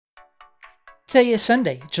Today is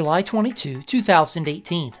Sunday, July 22,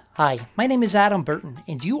 2018. Hi, my name is Adam Burton,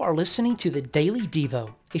 and you are listening to the Daily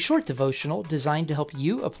Devo, a short devotional designed to help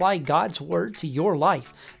you apply God's Word to your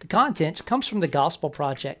life. The content comes from the Gospel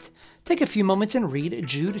Project. Take a few moments and read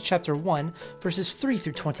Jude chapter 1, verses 3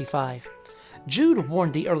 through 25. Jude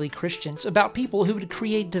warned the early Christians about people who would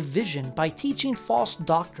create division by teaching false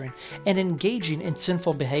doctrine and engaging in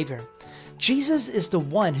sinful behavior. Jesus is the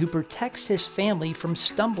one who protects his family from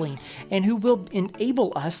stumbling and who will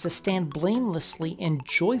enable us to stand blamelessly and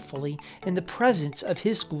joyfully in the presence of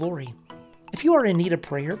his glory. If you are in need of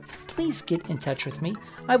prayer, please get in touch with me.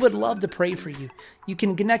 I would love to pray for you. You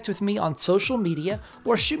can connect with me on social media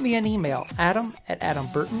or shoot me an email,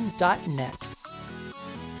 adam@adamburton.net.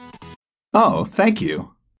 Oh, thank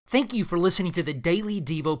you. Thank you for listening to the Daily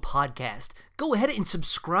Devo podcast. Go ahead and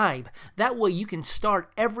subscribe. That way you can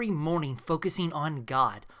start every morning focusing on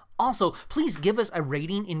God. Also, please give us a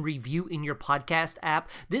rating and review in your podcast app.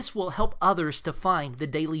 This will help others to find the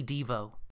Daily Devo.